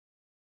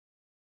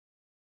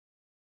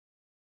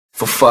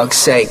For fuck's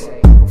sake.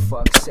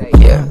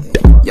 Yeah,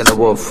 Yellow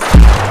Wolf,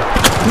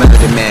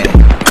 Melody Man.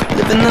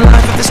 Living the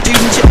life of the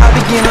student, yeah, I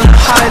begin on a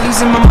high,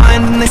 losing my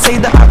mind. And they say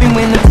that I've been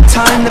winning the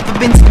time. Never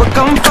been to a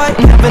gunfight,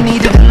 never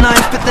needed a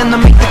knife. But then I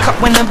make the cut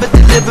whenever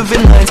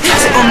delivering lines.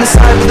 Sit on the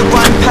side with a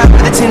rhyme pad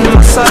with a tin in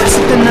my side,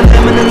 sipping a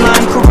lemon and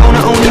lime.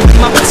 Corona only with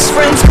my best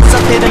friends, cause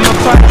I've hidden my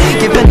pride.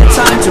 Given the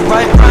time to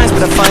write rhymes,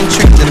 but I find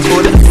truth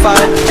important to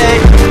fight. Hey.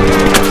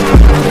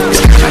 It's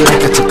kinda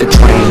like I took a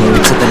train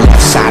to the left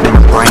side of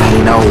my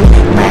brain. Oh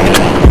man,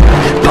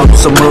 puddle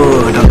some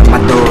mud under my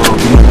dog.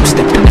 You know I'm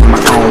stepping in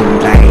my own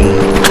lane.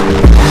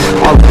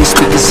 All of these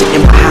speakers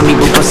sitting behind me,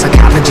 but what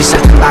psychology,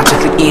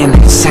 psychologically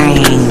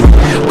insane.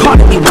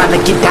 Part of me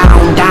wanna get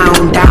down,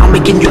 down, down,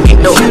 making you get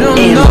no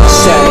insane.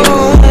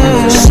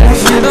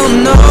 If you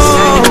don't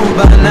know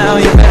by now,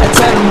 you better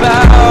tell them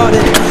about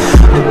it.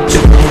 What you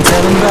gonna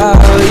tell them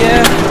about,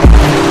 yeah.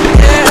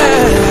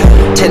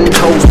 10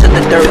 toes to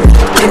the dirt,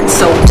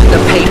 pencil to the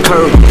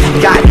paper.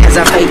 God has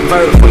a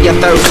favor for your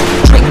thirst.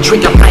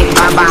 Drink a pint,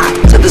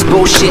 bye-bye to this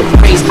bullshit.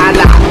 Praise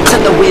Allah, to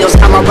the wheels,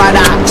 I'm a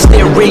rider.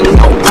 Steering,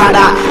 no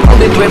Prada.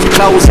 Only drift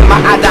clothes in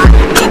my Ada.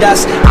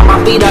 Adidas, I'ma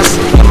feed us.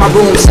 In my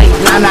room, say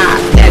nana.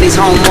 Daddy's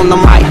home on the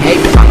mic, hey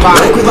papa.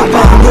 Work with a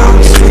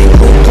band, straight